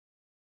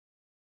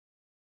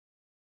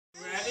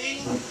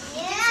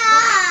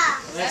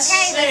Let's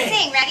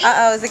sing. Ready?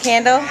 Uh-oh, is the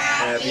candle?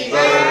 Happy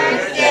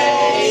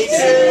birthday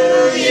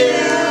to you.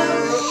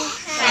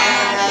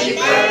 Happy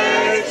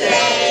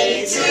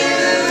birthday to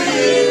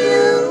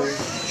you.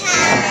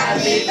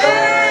 Happy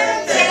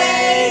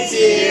birthday,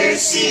 dear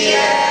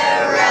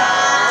Sierra.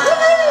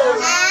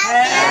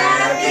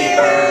 Happy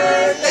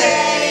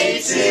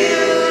birthday to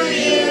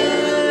you.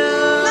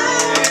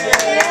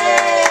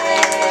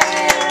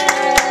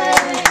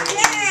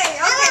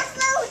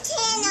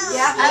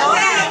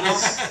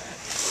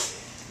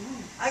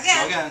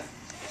 Again.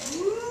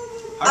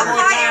 One more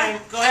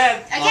time. Go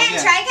ahead. Again,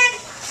 try again.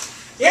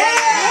 Yay!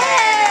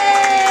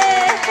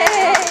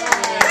 Yay!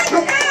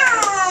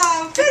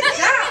 Good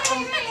job.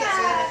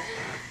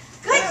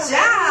 Good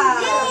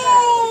job.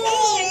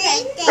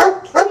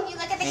 Can you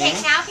look at the cake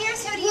now,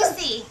 Pierce? Who do you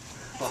see?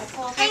 It's a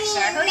cool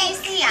picture. Who do you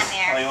see on Oh,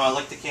 there? you want to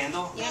lick the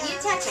candle? Yeah, you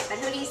touch it, but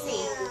who do you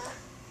see?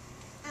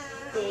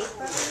 Big Is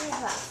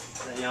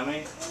that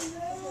yummy?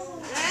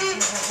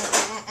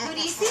 Who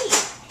do you see?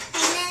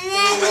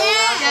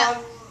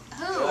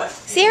 Who?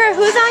 Sierra,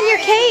 who's on your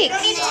cake?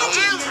 You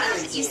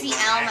touch it. You see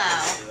Elmo.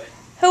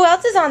 Who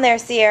else is on there,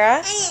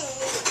 Sierra? I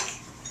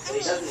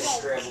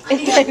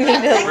need to We're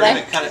going to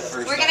lick. cut it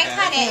first. We're going to okay?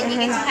 cut it and you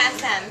get to have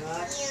some.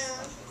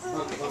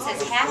 It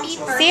says happy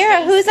birthday.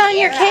 Sierra, who's on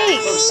your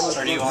cake?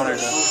 Or do you want her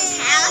to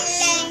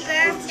Happy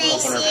birthday,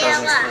 open her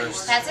presents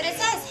first? That's what it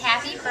says.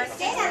 Happy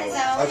birthday,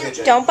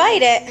 Enzo. Don't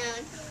bite it.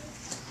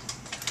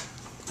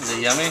 Is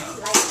it yummy?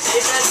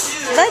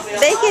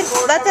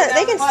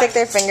 They can stick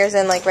their fingers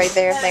in like right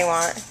there if they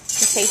want.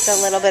 Taste a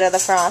little bit of the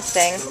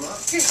frosting.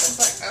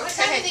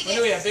 When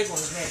do we have big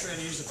ones? Make sure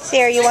to use the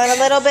Sierra, you want a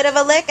little bit of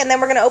a lick, and then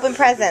we're gonna open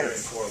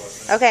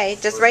presents. Okay,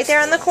 just right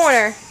there on the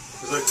corner.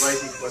 Was it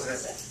spicy, wasn't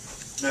it?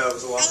 No, it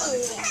was a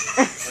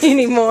lot. You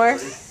need more?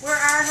 Where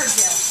are her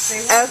gifts?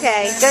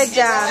 Okay, good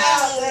job.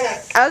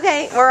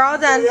 Okay, we're all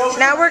done.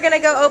 Now we're gonna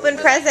go open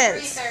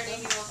presents.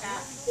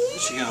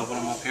 Is she going to open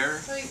them up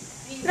here?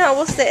 No,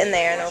 we'll sit in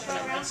there and open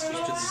them. Just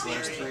put these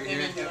last three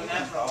here.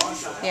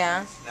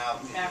 Yeah.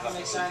 half of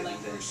the sign like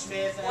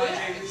Smith and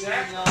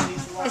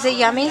I. Is it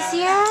yummy,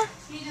 Sierra?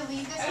 Do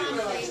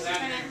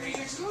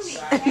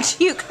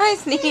you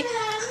guys need...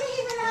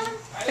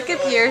 Look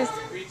at Pierce.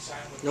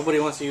 Nobody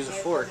wants to use a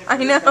fork. I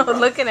know,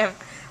 look at him.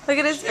 Look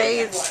at his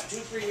face.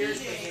 2-3 years.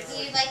 Do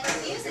you like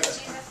refuse it? Choose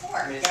a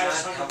fork.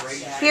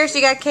 Pierce,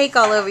 you got cake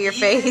all over your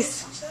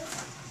face.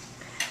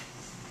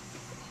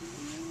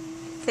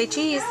 Say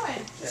cheese.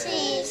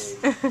 Cheese.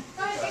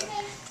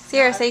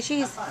 Sierra, say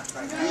cheese.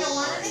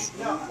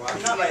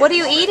 What are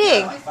you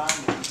eating?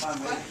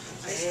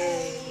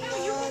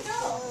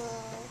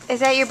 Is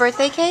that your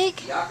birthday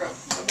cake?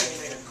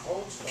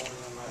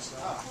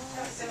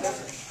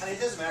 It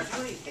doesn't matter. If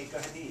you eat cake, go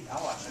ahead and eat.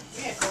 I'll watch it.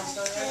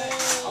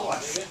 I'll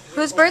watch it.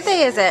 Whose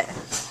birthday is it?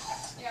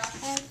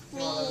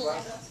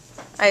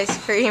 Ice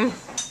cream.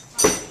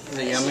 Is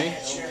it yummy?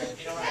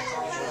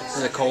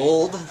 Is it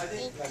cold?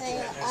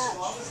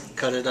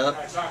 Cut it up.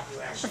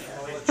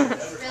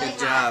 Good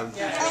job.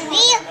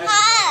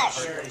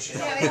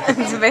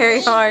 It's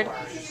very hard.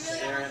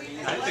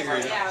 I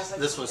figured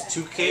this was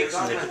 2 cakes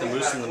and they put the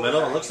mousse in the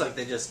middle. It looks like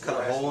they just cut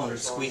a hole and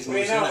squeezed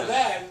mousse in it.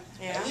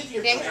 Yeah.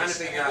 Did they cut it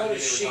in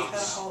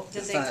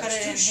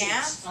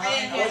half? I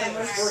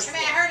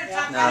heard it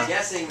talk No, they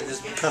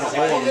just cut a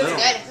hole in the middle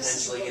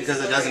because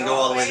it doesn't go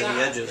all the way to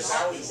the edges.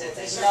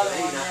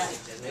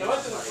 They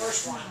went to the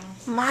first one.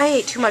 I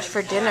ate too much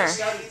for dinner.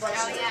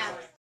 Oh, yeah.